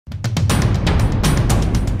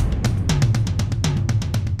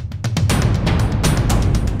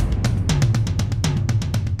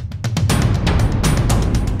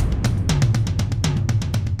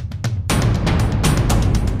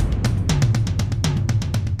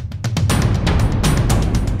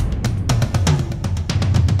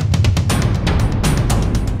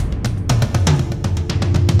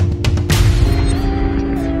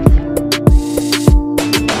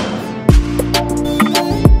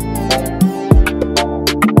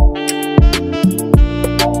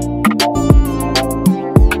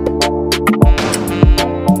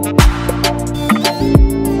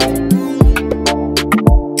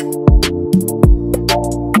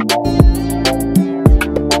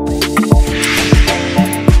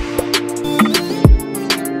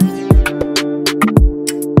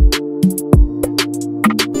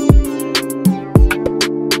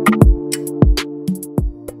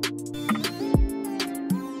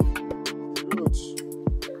Good.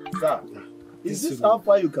 Sir, is this how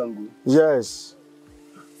far you can go? Yes.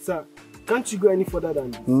 Sir, can't you go any further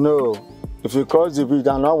than this? No. If you cross the bridge,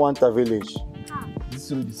 I don't want a village.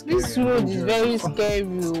 This road is very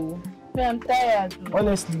scary. I'm tired.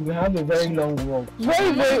 Honestly, we have a very long walk.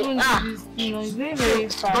 Very far.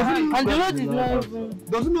 And the road is not even...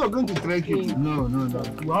 Doesn't mean you're going to trek it. No.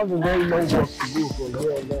 We have a very long walk to go from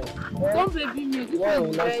here and there. Don't baby me, this road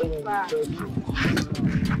is very far.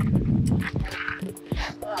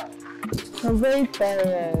 I'm very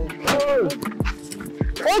tired.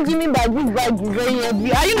 What do you mean by this bag is very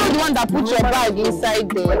heavy? Are you not the one that put your bag inside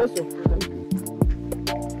there?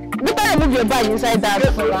 Better remove your bag inside that.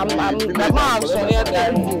 I'm sorry.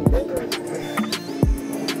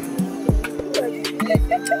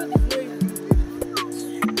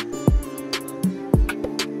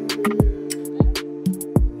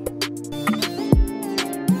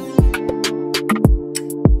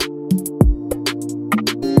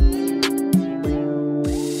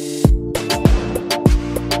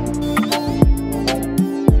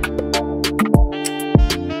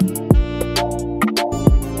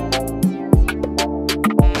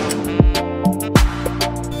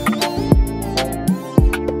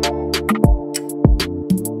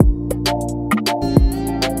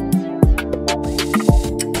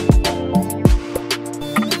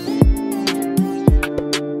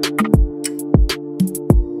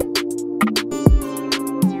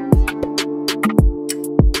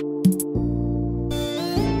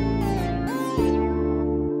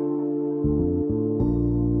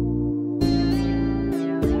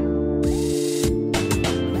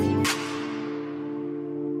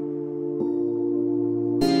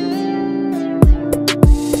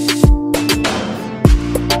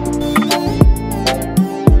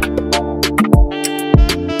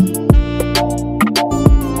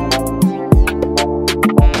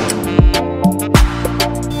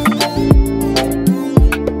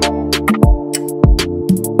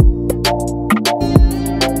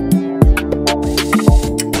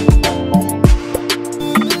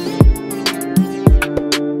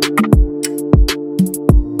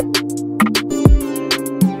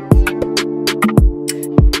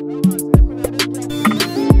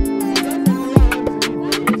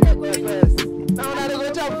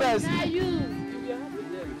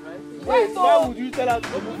 Why would you tell us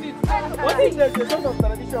to move it? What is the sort of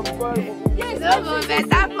tradition before? Yes, no go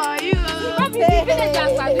better for you. What is the village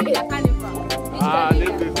and family that carnival?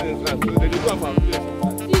 They do go from here.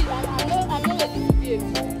 See, I'm not ready to be a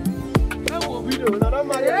That will be the another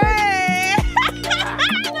man.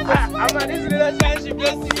 I'm in this relationship,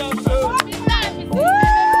 let's see how so.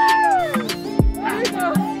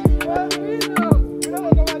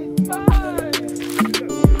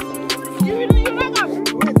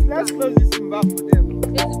 Let's close this thing back for them.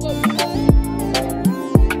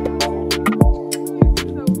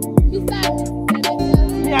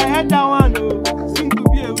 Yeah, I heard that one. Seem to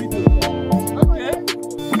be a widow. Okay.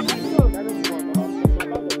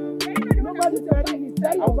 Nobody's carrying it.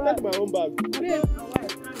 I'll take my own bag.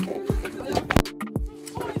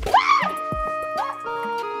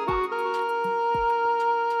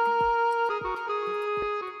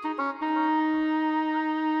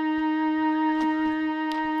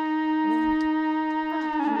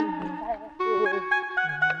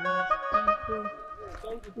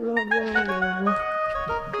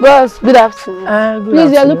 Boss, good afternoon. Good Please,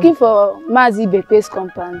 afternoon. you're looking for Mazi Bepe's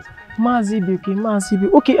compound. Mazi.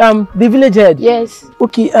 Okay, the village head. Yes.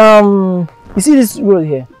 Okay, you see this road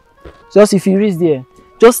here? Just if you reach there,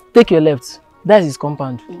 just take your left. That's his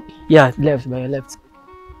compound. Yeah, left, by your left.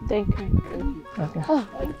 Thank you. Okay. Oh,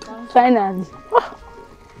 finally.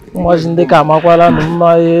 Imagine the car, my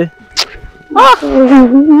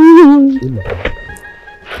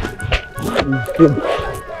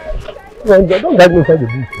Don't get me inside the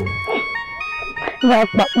bush.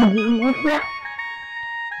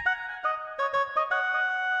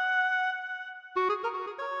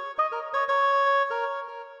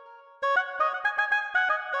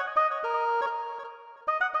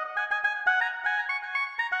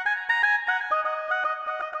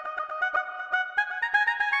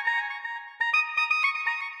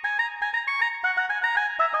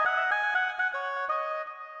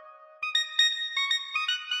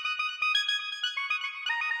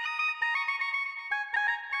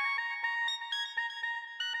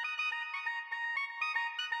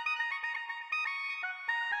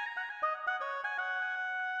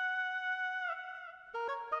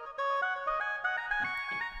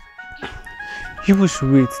 You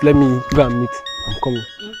should wait. Let me go and meet. I'm coming.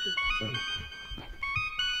 Okay.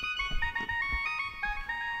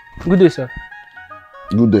 Good day, sir.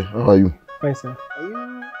 Good day. How are you? Fine, sir. Are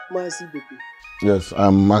you Mercy Baby? Yes,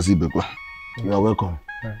 I'm Mercy Bekwa. You are welcome.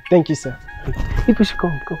 Thank you, sir. People should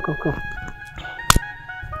come. Come.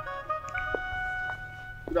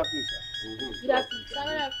 Good afternoon, sir. Good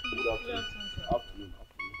afternoon.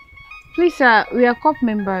 Please, sir, we are COP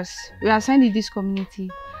members. We are assigned in this community,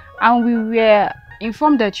 and we were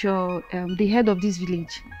informed that you're the head of this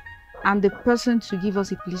village and the person to give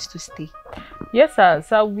us a place to stay. Yes, sir.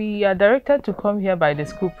 So we are directed to come here by the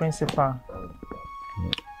school principal.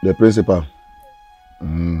 The principal.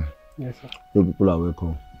 Yes, sir. You people are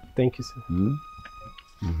welcome. Thank you, sir.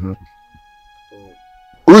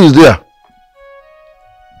 Who is there?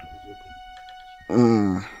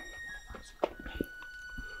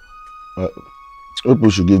 People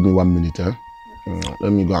should give me 1 minute, eh?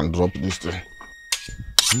 Let me go and drop this thing.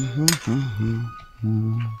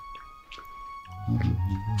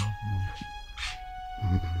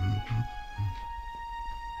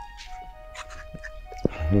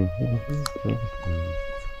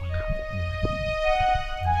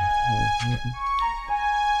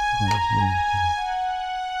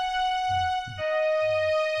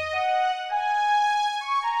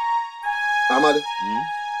 Amadi.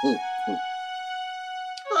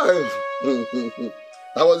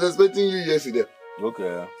 I was expecting you yesterday.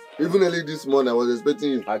 Okay. Even early this morning, I was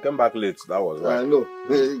expecting you. I came back late. That was right. I know.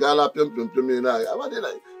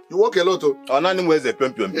 You work a lot. Where's the pium?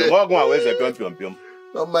 Where's the pium?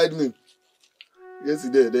 Don't mind me.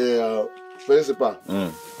 Yesterday, the principal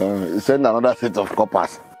sent another set of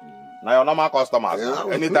coppers. Now your normal customers. Yeah.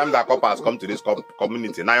 Anytime that coppers come to this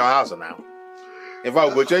community, now your house now. If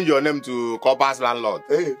I go change your name to Corpers landlord.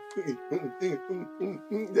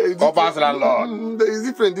 Corpers landlord. There is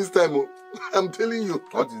different this time. I'm telling you.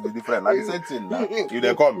 What is the difference? Like the same thing now. You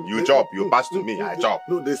they come, you chop, you pass to me, I chop.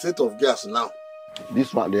 No, the set of gas now.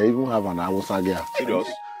 This one, they even have an Hausa girl. Serious?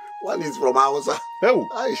 One is from Hausa. Who?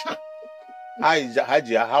 Aisha.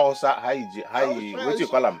 Hausa, what you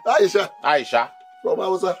call them? Aisha. From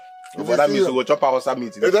Hausa. But that means we go chop Hausa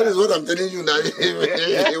meat. That is what I'm telling you now.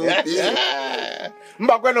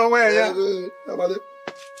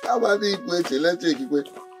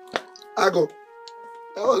 I go.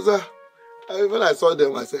 When I saw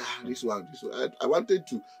them, I said, this one. I wanted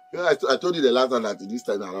to. I told you the last time that this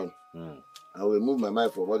time around, I will move my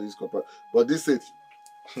mind from all these couples. But this it,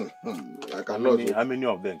 I cannot. How many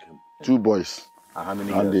of them came? 2 boys. And how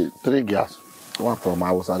many And girls? the 3 girls. One from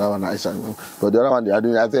Hausa, that one Aisha. But the other one they are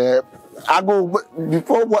doing, I said, I go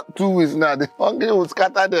before 2 weeks now, the hungry will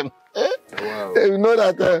scatter them. Wow. You know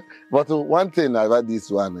that. But one thing about this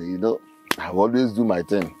one, I always do my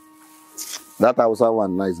thing. That Hausa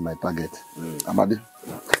one now is my target. Amadi.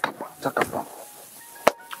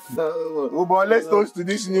 Oh boy, let's toast to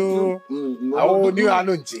this new. No,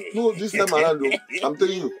 this time around, I'm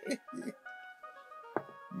telling you.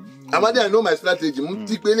 Amadi, I know my strategy.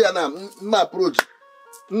 My approach.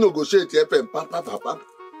 Negotiate FM.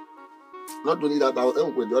 Not only that, I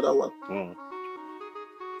will with the other one.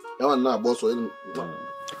 That one now, boss.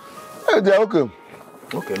 Hey, they're okay.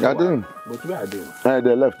 Okay, They're doing. But where are they?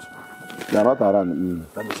 They left. They're not around.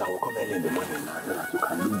 That means I will come early in the morning now. So that you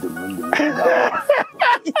can leave them when they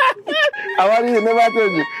Amadi, you never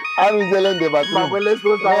told you. I'm selling the bathroom. Well, let's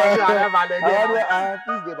go to I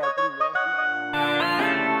fix the bathroom.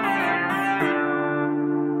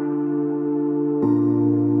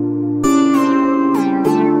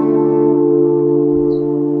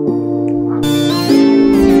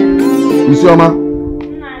 Isioma,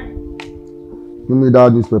 give me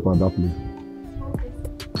that newspaper, that place.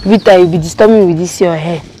 Vita, you be disturbing with this your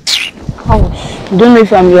hair. Ouch. Don't know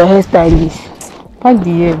if I'm your hairstylist. Pack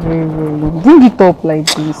the hair very well. Bring it up like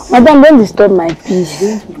this. Madam, don't disturb my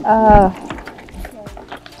peace.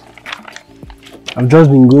 I've just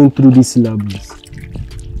been going through this syllabus.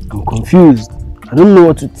 I'm confused. I don't know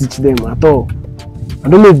what to teach them at all. I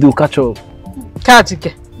don't know if they'll catch up.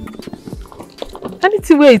 Chike.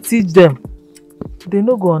 Anything where you teach them, they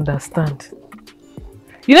no go understand.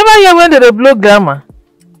 You never hear when they blow grammar.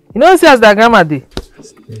 You know see as that grammar dey.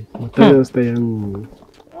 Okay.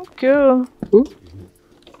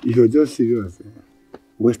 You're just serious.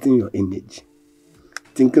 Wasting your energy.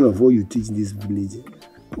 Thinking of what you teach this village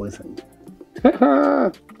boys and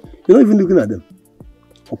girls. You're not even looking at them.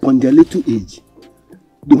 Upon their little age,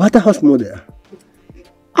 no matter how small they are,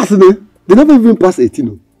 they never even pass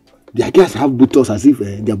 18. Their girls have buttocks as if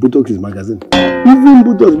their buttocks is magazine. Even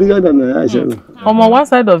buttocks bigger than Aisha. On one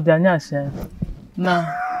side of their nyash. Nah.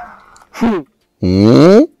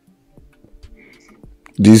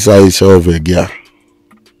 This Aisha of a girl.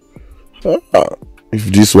 If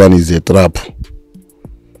this one is a trap,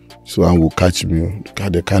 This one will catch me. Look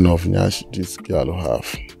at the kind of nyash this girl have.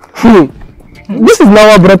 This is not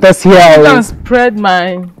what brought us here. You can spread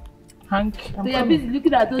my hanky. So you're busy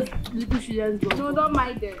looking at those little children. No, don't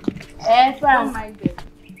mind them. Don't mind them.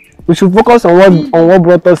 We should focus on what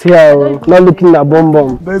brought us here, not looking at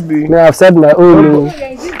bomb. Baby. May I've said my own.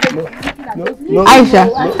 Aisha,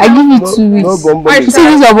 I give you 2 weeks. No bonbon. You see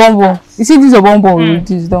this a bonbon? You see this a bonbon with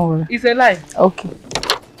this? Don't worry. It's a lie. Okay.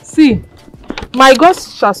 See, my God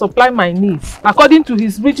shall supply my needs according to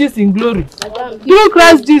his riches in glory. Through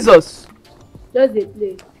Christ Jesus. Just a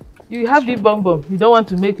play. You have the bonbon. You don't want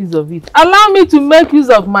to make use of it. Allow me to make use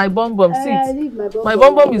of my bonbon. See, my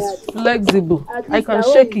bonbon is flexible. I can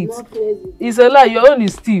shake it. It's a lie. Your own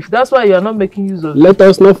is stiff. That's why you are not making use of it. Let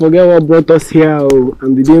us not forget what brought us here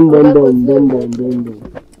and be doing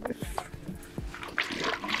bonbon.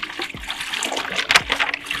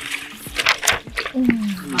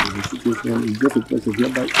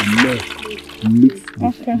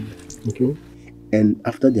 Okay. And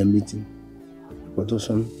after their meeting,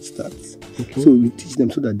 production starts. Okay. So you teach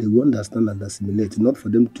them so that they will understand and assimilate, not for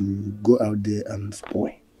them to go out there and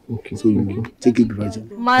spoil. Okay. So you take it gradually.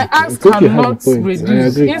 My axe cannot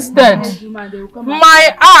reduce. Instead,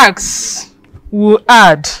 my axe will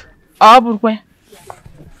add.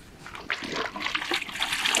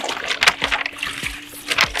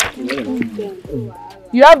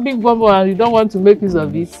 You have big bubble and you don't want to make use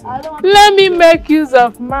of it. Let me make use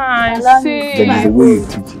of mine. See. That is the way you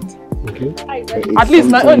teach it. Okay. At least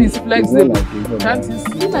my own is flexible. Can't you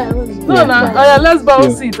see? No, let's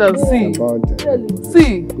bounce it and see.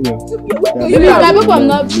 See. I hope I'm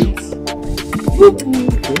not beat.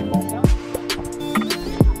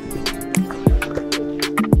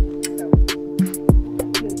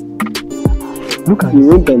 Look at you.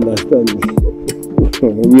 Won't understand.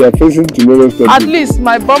 We are facing tomorrow's topic. At least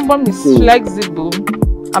my bum is flexible.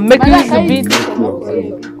 I'm making use of it.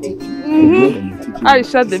 I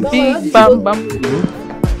shot the big bam.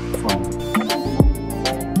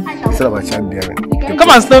 Come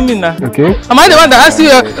and stone me now. Okay. Am I the one that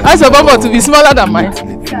asked your bum to be smaller than mine?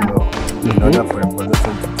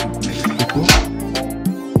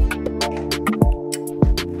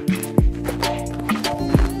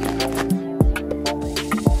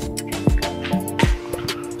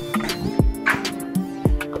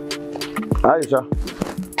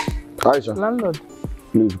 Aisha. Landlord.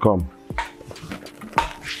 Please come.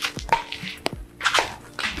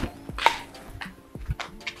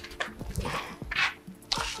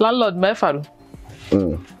 Landlord, Mefaru.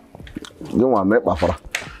 You want me, Papa?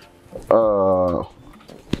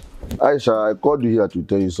 Aisha, I called you here to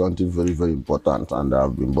tell you something very, very important, and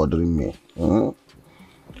have been bothering me. You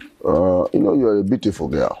know, you're a beautiful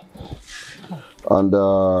girl, and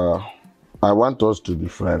I want us to be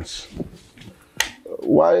friends.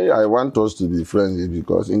 Why I want us to be friends is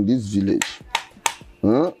because in this village,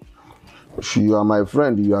 if you are my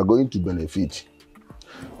friend, you are going to benefit.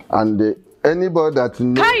 And anybody that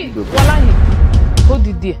knows... Hey! Wallahi! Hold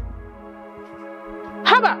it there.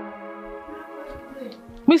 Haba!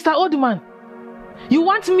 Mr. Oldman, you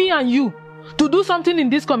want me and you to do something in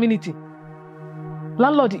this community?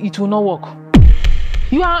 Landlord, it will not work.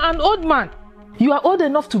 You are an old man. You are old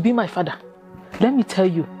enough to be my father. Let me tell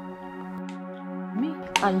you. Me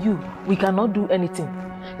and you, we cannot do anything.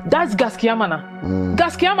 That's Gaskiamana.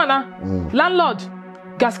 Gaskiamana. Landlord,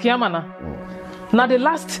 Gaskiamana. Now the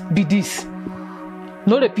last be this.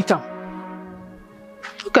 No repeat am.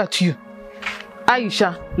 Look at you.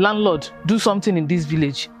 Aisha, landlord, do something in this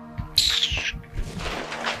village.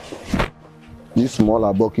 This small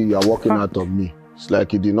aboki you are walking out of me. It's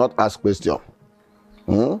like you did not ask question.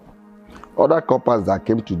 Other couples that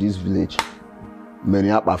came to this village, many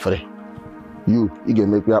are afraid. You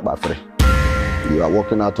can make me afraid. You are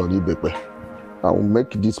walking out on Ibepe. I will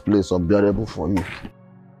make this place unbearable for you.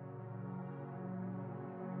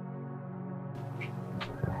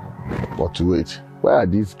 But wait, why are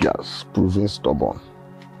these girls proving stubborn?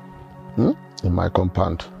 In my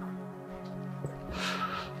compound.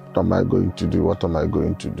 What am I going to do? What am I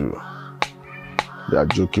going to do? They are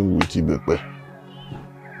joking with Ibepe.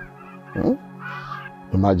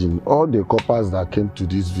 Imagine all the coppers that came to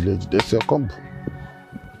this village, they say, come.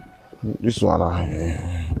 This one are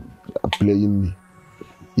playing me.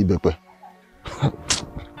 Ibepe.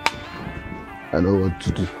 I know what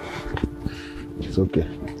to do. It's okay.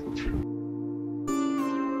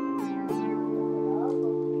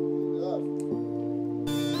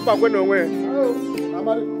 I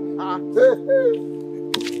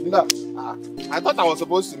thought I was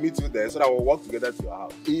supposed to meet you there so that we'll walk together to your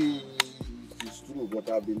house. It's true, but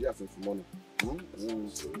I've been there since morning.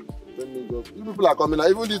 Let me just. You people are coming now.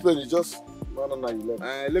 Even this one is just. No, you left.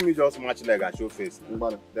 Let me just match leg and show face.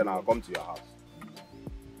 Then I'll come to your house.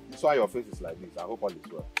 This why your face is like this. I hope all is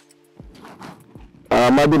well.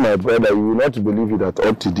 Amadi, my brother, you will not believe it that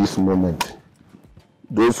up to this moment,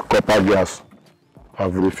 those copper girls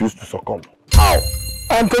have refused to succumb. How?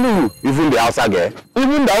 I'm telling you, even the outside girl,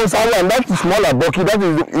 even the outside one, that is smaller bulky, that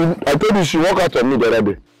is, I told you she walked out on me the other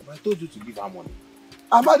day. I told you to give her money.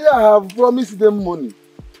 Amadi, I have promised them money.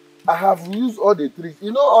 I have used all the tricks.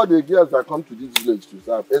 You know all the girls that come to this village to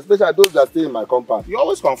serve, especially those that stay in my compound. You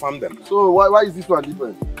always confirm them. So why is this one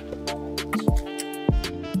different?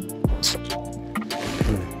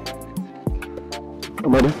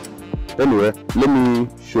 Amadi, anyway, let me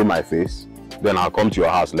show my face. Then I'll come to your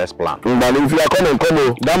house. Let's plan. But if you are coming, come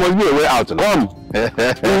on. That must be a way out. Come.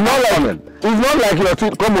 It's not like your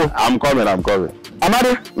tweet. Come on. I'm coming.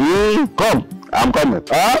 Amadi, come. I'm coming.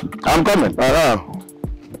 I'm coming.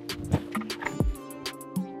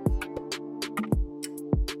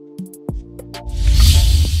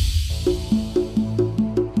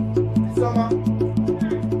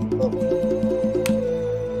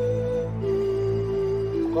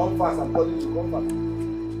 Come fast, I'm calling you, come fast.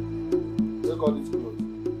 Take all these clothes.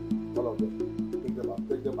 All of them. Take them out.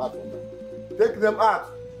 Take them out from them. Take them out.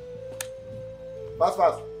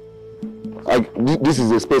 Fast. This is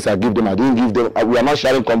the space I give them. I didn't give them. We are not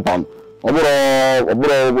sharing compound. Sorry,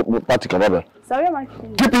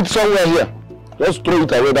 keep it somewhere here. Just throw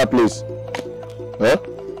it away that place.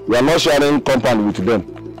 We are not sharing compound with them.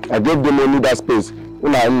 I gave them only that space. You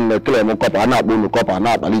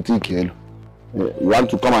want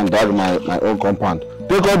to come and drag my own compound.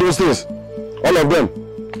 Take all those things. All of them.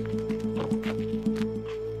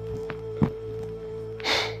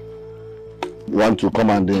 You want to come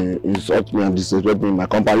and insult me and disrespect me in my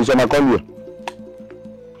compound. You shall come here.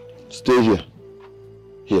 Stay here.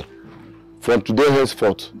 Here. From today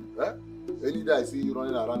henceforth. Any day I see you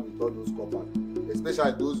running around with all those compounds,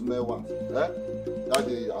 especially those male ones, that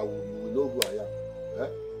day you will know who I am.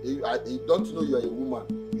 You don't know you are a woman.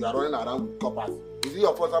 You are running around with coppers. Is it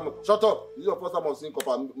your first time? Shut up! Is it your first time of seeing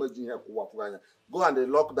copper? Go and they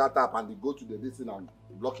lock that up and they go to the distance and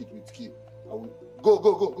block it with key.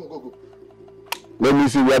 Go. Let me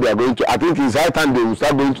see where they are going to. I think it's high time they will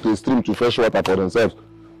start going to the stream to fetch water for themselves.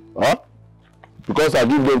 Because I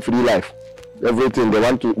give them free life. Everything they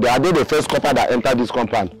want to. They are the first copper that entered this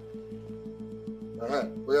compound.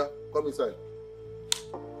 Yeah, come inside.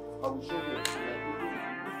 I will show you.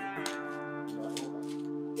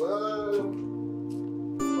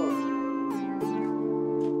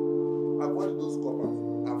 Avoid those coppers.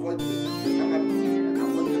 Avoid them.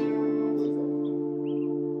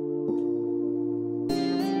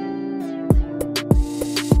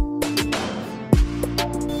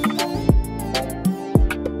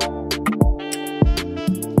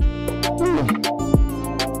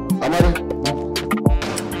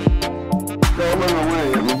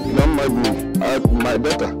 My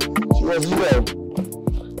daughter, she was here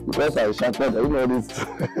because I shouted, you know this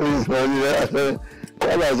money. I said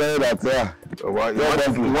that you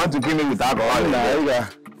want to kill me with alcohol again?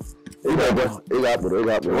 You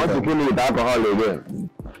want to kill me with alcohol again?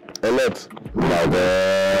 A lot.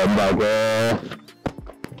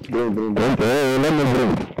 Drink. Let me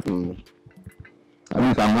drink.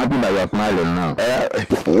 I'm happy that you're smiling now.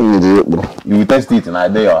 You will test it and I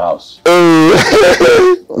dare your house.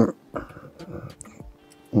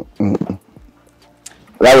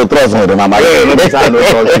 That will trust me, Mama. I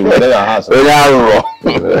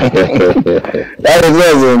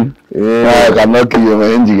cannot kill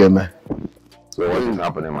you, man. So what is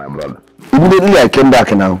happening, my brother? Immediately I came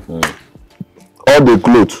back now. All the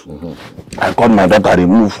clothes. I called my daughter,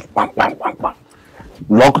 remove.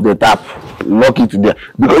 Lock the tap. Lock it there.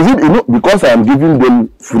 Because I am giving them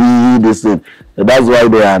free this thing. That's why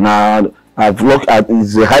they are now. I've locked.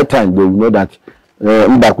 It's a high time they know that.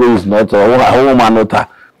 Mbakwe is not a woman.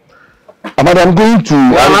 But I'm going to.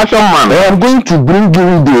 I'm going to bring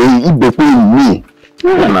in the Ibekwe in me.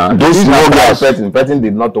 Those small guys. Petting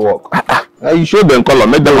did not work. You show them color,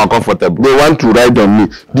 make them uncomfortable. They want to ride on me.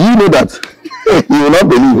 Do you know that? You will not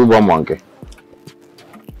believe one monkey.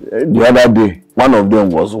 The other day, one of them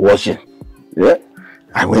was washing. Yeah,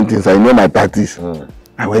 I went inside. You know my practice.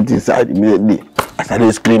 I went inside immediately. I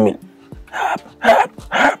started screaming.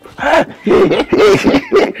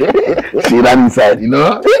 She ran inside, you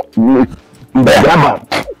know.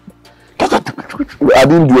 I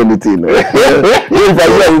didn't do anything.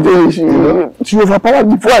 She overpowered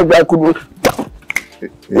before I could.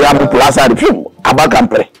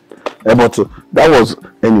 But that was,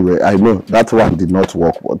 anyway, I know that one did not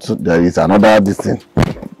work, but there is another this thing.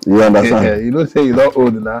 You understand? Yeah, you don't say you're not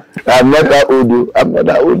old now. I'm not that old. I'm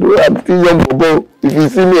still young, Bobo. If you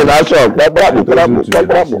see me in that shop,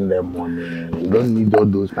 you don't need all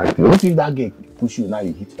those factors. What if that girl push you now,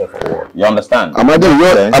 you hit her for what? You understand? Amadi,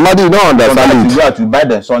 you don't understand it. You have to buy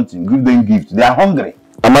them something, give them gifts. They are hungry.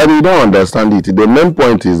 Amadi, you don't understand it. The main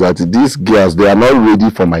point is that these girls, they are not ready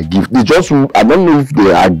for my gift. They just, I don't know if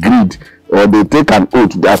they agreed or they take an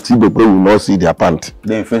oath that still the people will not see their pant.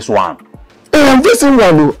 Then face one. I'm facing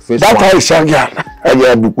one. That's how it's shaggy. I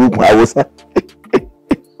was.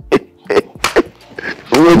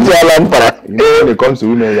 When it comes to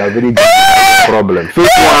women, you are very good problem.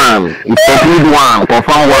 First one, it's complete one,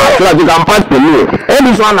 confirm one. So that you can pass the law. All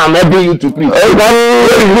this one I'm helping you to preach. You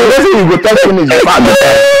go tell finish the part.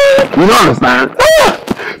 You don't understand?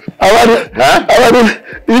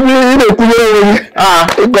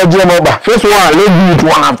 First one, let's do it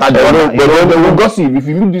one after the other. They will gossip. If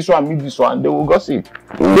you meet this one, they will gossip.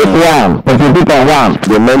 First one, concentrate on one.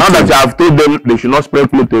 Now that you have told them they should not spread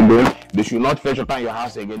clothes alone, they should not fetch water in your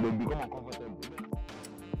house again, they'll become uncomfortable.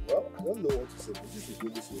 Well, I don't know what to say, but this is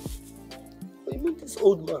really serious. But you mean this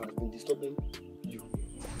old man has been disturbing you?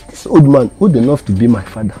 This old man, old enough to be my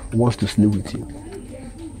father, wants to sleep with you.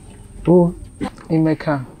 Oh,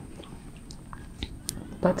 Emeka,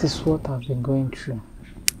 that is what I've been going through.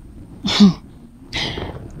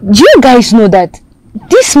 Do you guys know that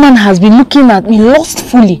this man has been looking at me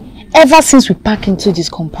lustfully ever since we packed into this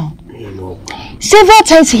compound? Several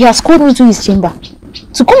times he has called me to his chamber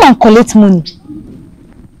to come and collect money.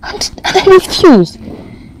 And I refused.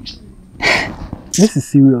 This is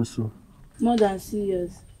serious, so. More than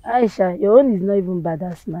serious. Aisha, your own is not even bad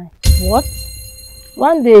as mine. What?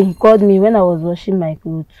 One day he called me when I was washing my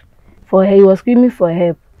clothes. He was screaming for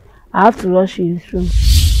help. I have to rush to his room.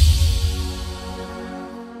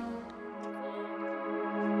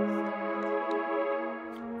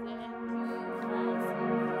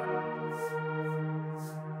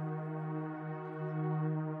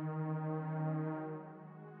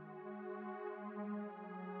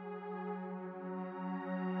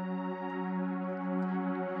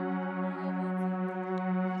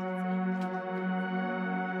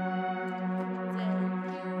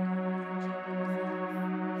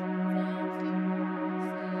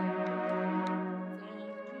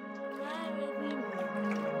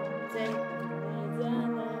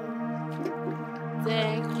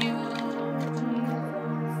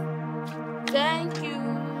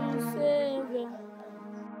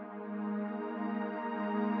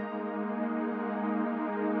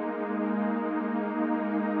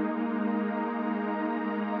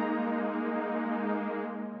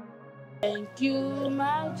 Thank you,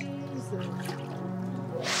 my Jesus.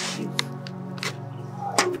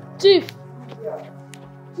 Chief.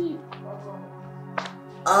 Chief.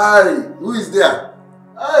 Aye, who is there?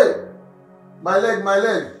 Aye, my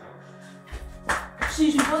leg.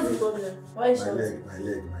 Chief, what's the problem? Why is my leg.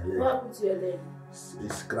 What happened to your leg?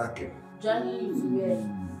 It's cracking. Johnny, it's where?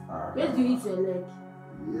 Where do you eat your leg?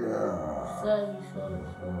 Yeah. Sorry.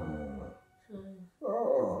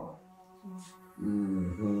 Oh.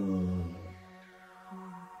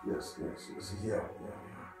 Yes. Here.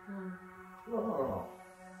 Oh.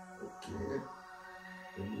 Okay.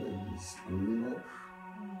 The leg is going up.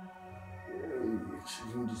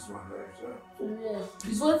 Even this one, right? Yes.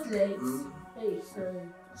 This one's legs. Hey, sorry.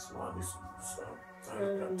 This one. I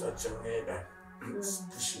can touch your head. It's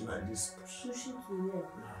pushing like this. Pushing to where?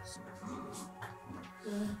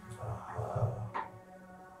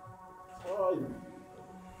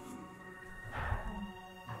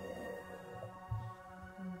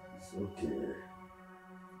 It's okay.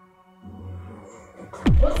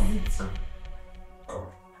 What is it?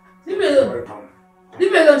 Leave me alone.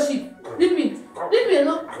 Leave me alone, Chief. Leave me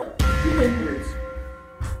alone.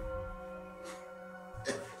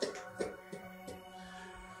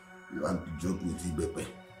 You want to joke with Ibepe?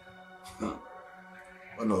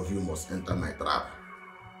 One of you must enter my trap.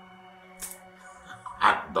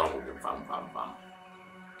 Act down with the bam.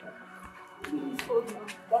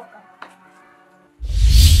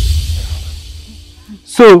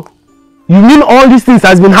 So, you mean all these things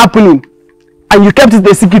has been happening and you kept it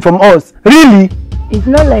a secret from us? Really? It's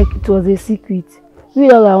not like it was a secret. We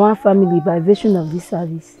all are one family by virtue of this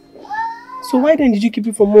service. So why then did you keep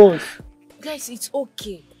it from us? Guys, it's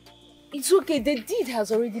okay. It's okay. The deed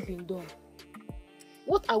has already been done.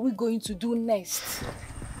 What are we going to do next?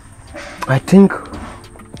 I think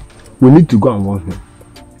we need to go and warn him.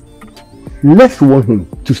 Let's warn him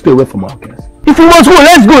to stay away from our girls. If We must go.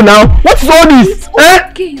 Let's go now. What is all this?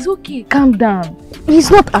 It's okay. Calm down. He's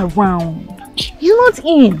not around. He's not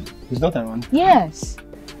in. He's not around? Yes.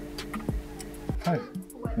 Hi.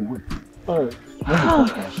 Wait. Stop!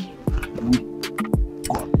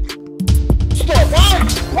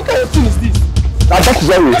 What kind of thing is this? That is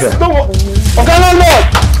why we're here. Okay, landlord!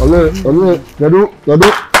 Okay,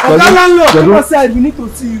 landlord! Come aside, we need to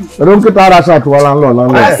see you. I don't get out of landlord.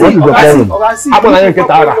 What is the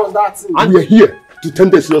problem? And we're here to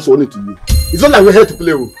tend the serious warning to you. It's not like we're here to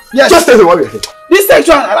play. Yes. Just tell me why we're here. This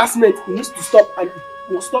sexual harassment needs to stop, and it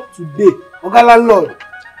will stop today. Okay, landlord.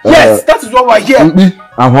 Yes, that is what we're here.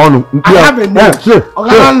 I have a name. Okay,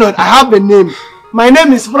 landlord, I have a name. My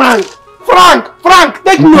name is Frank. Frank,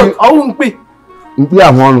 take note. I won't pay.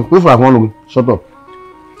 Shut up.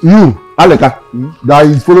 You, Aleka, that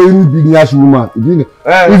is following big Nyash woman.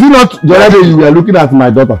 Is it not the other day you were looking at my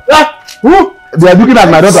daughter? Who? They are looking at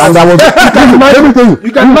my daughter and I was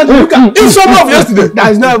you can imagine. In summer of yesterday,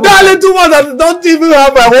 that is not that little one that don't even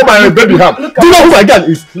have what my baby have. Do you know who my girl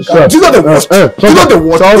is? Do you know the worst? Do you know the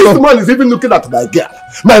worst? This man is even looking at my girl,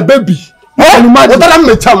 my baby. What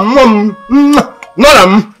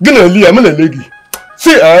I'm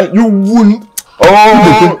see, you wouldn't.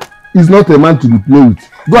 Oh, he's not a man to be played with.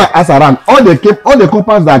 Go and ask around. All the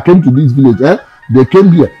Corpers that came to this village, they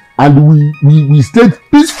came here and we stayed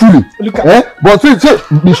peacefully. But say,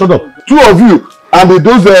 shut up. Two of you and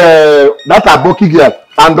those that are Boki here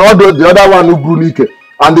and all the other one who grew Nike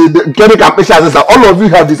and the Kenny Campesians, all of you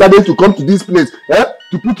have decided to come to this place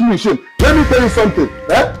to put you in shame. Let me tell you something.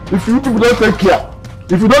 If you people don't take care,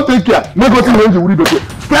 make us know you will do it.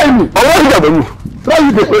 Try me. I want to get try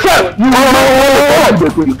you the question.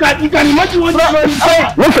 You can imagine what you are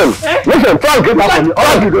saying. Listen, Frank, get back from me. All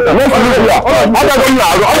of you go there. Let's move here. All of them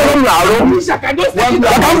now.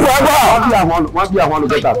 One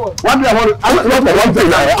get out. One thing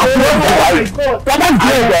now.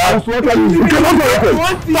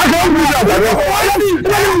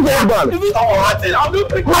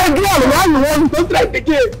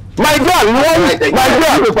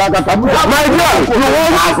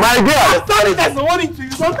 My girl, sorry, that's the warning to you.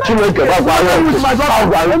 Don't try to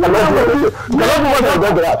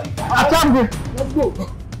let's go.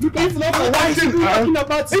 Look, it's not for one thing.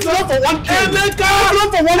 It's not for one thing. Emeka! It's not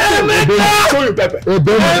for one thing. Emeka! Show you Pepe.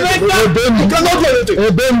 Emeka! You cannot do anything.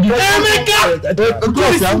 Emeka!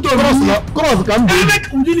 Cross, come on. Emeka,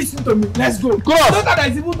 would you listen to me? Let's go. Cross. The daughter that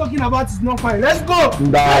is even talking about is not fine. Let's go.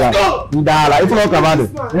 Let's go. Ndala, it's not about it.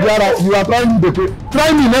 You are trying to try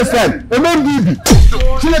me next time. Let's leave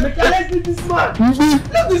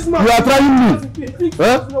this man. You are trying me.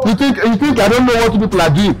 You think I don't know what people are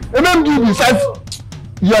doing? Besides,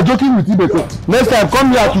 you are joking with Ibeko. Next time,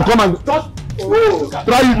 come here to come and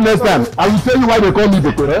try it next time. I will tell you why they call me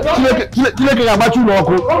Ibeko.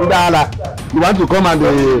 You want to come and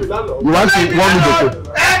you want to warn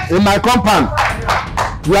Ibeko. In my compound,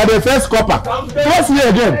 you are the first copper. Trust me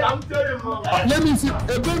again. Let me see.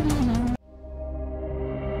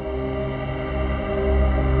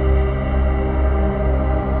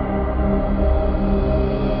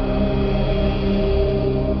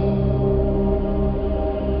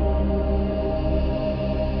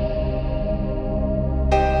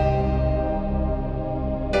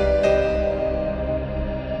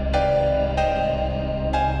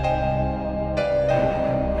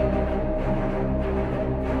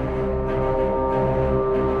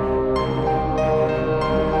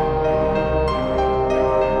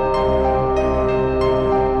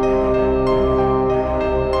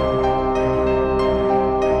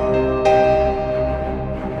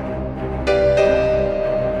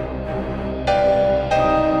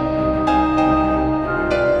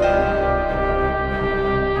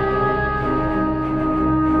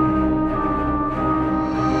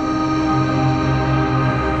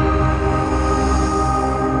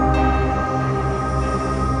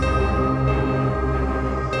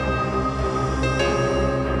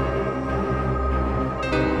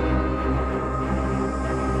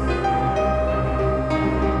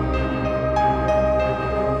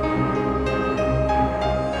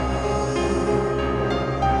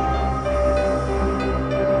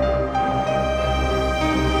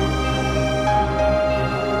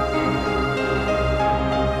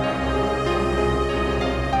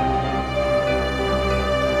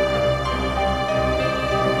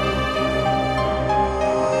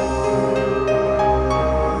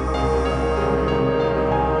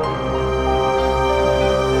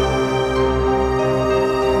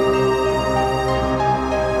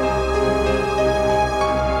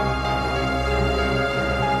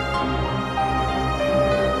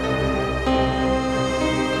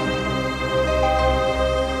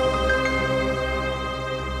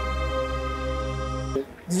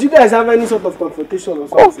 Did you guys have any sort of confrontation or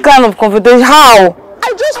something? What kind of confrontation? How?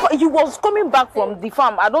 He was coming back from the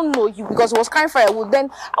farm. I don't know because he was carrying firewood. Then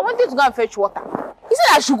I wanted to go and fetch water. He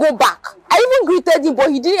said I should go back. I even greeted him, but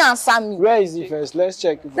he didn't answer me. Where is he first? Let's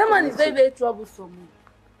check. That man is very, very troublesome.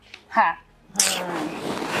 Ha.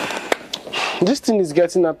 This thing is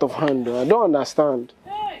getting out of hand, though. I don't understand.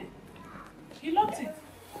 Hey, he locked it.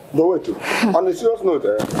 But wait, on a serious note,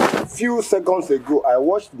 a few seconds ago, I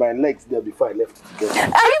washed my legs there before I left to get I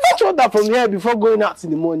even fetched water from here before going out in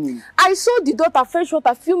the morning. I saw the daughter fetch water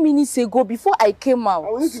a few minutes ago before I came out.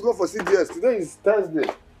 I need to go for CDS. Today is Thursday.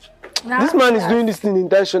 This man is doing this thing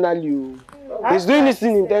intentionally. He's doing this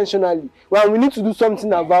thing intentionally. Well, we need to do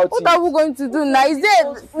something about it. What are we going to do now? Is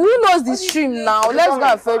there, who knows the stream now? Let's go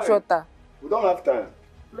and fetch water. We don't have time.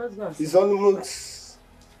 Let's go. It's almost...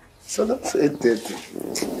 So that's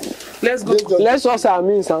 8:30. Let's go. Let's also our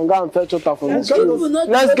means and go and fetch water from the street.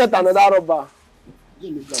 Let's get another rubber.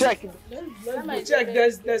 Check. Check.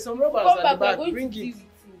 There's some rubbers at the back. Bring it.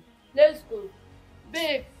 Let's go.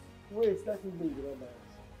 Babe. Wait, let me bring the rubber.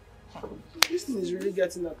 This thing is really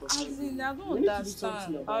getting out of hand. I don't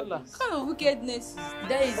understand. What kind of wickedness is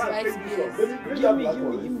that is right here? Give me.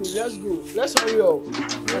 Let's go. Let's hurry up.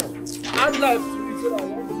 Add life to it so that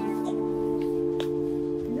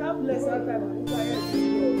you have less time.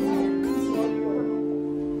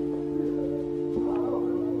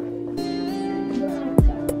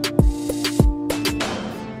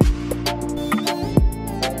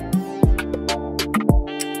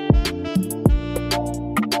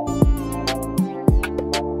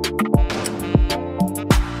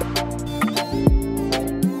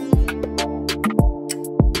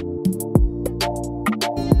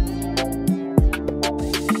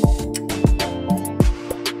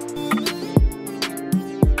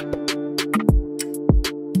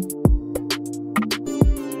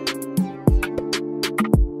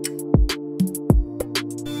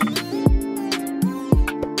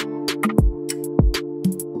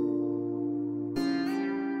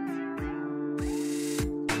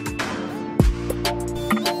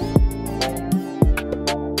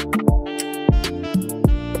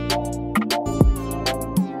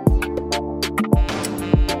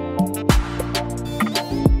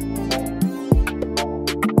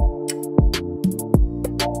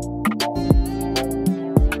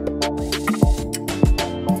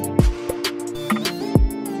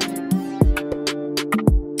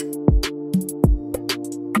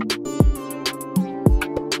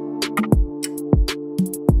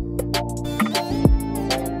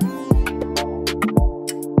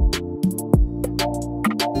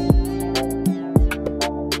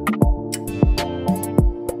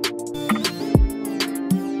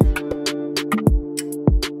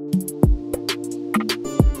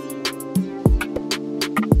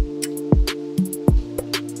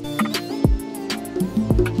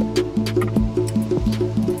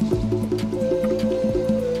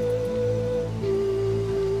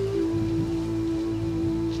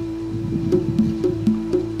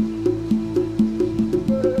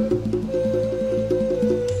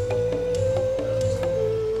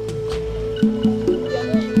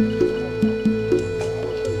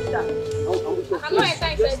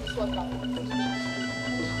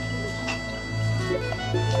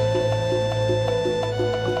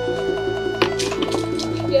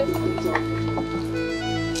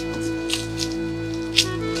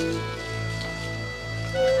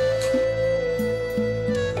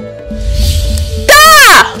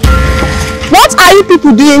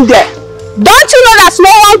 People doing there? Don't you know that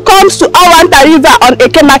no one comes to Awanta River on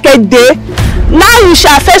Eke Market Day? Now you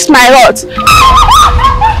shall face my wrath.